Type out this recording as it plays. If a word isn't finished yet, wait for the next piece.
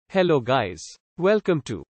Hello guys. Welcome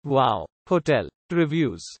to Wow Hotel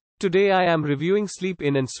Reviews. Today I am reviewing Sleep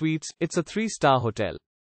Inn and Suites. It's a 3-star hotel.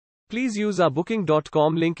 Please use our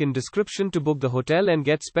booking.com link in description to book the hotel and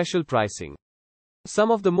get special pricing.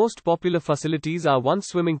 Some of the most popular facilities are one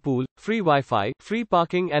swimming pool, free Wi-Fi, free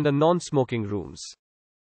parking and a non-smoking rooms.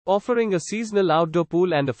 Offering a seasonal outdoor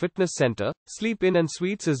pool and a fitness center, Sleep Inn and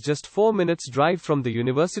Suites is just 4 minutes drive from the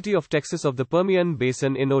University of Texas of the Permian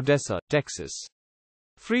Basin in Odessa, Texas.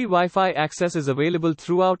 Free Wi-Fi access is available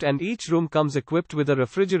throughout and each room comes equipped with a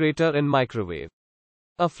refrigerator and microwave.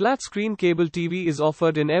 A flat-screen cable TV is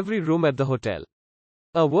offered in every room at the hotel.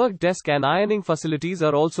 A work desk and ironing facilities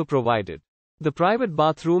are also provided. The private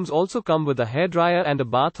bathrooms also come with a hairdryer and a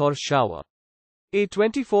bath or shower. A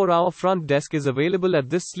 24-hour front desk is available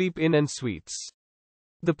at this Sleep Inn and Suites.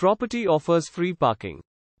 The property offers free parking.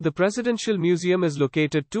 The Presidential Museum is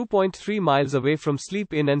located 2.3 miles away from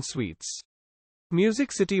Sleep Inn and Suites.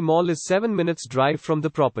 Music City Mall is 7 minutes drive from the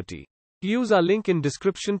property. Use our link in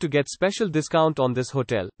description to get special discount on this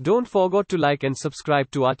hotel. Don't forget to like and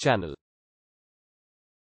subscribe to our channel.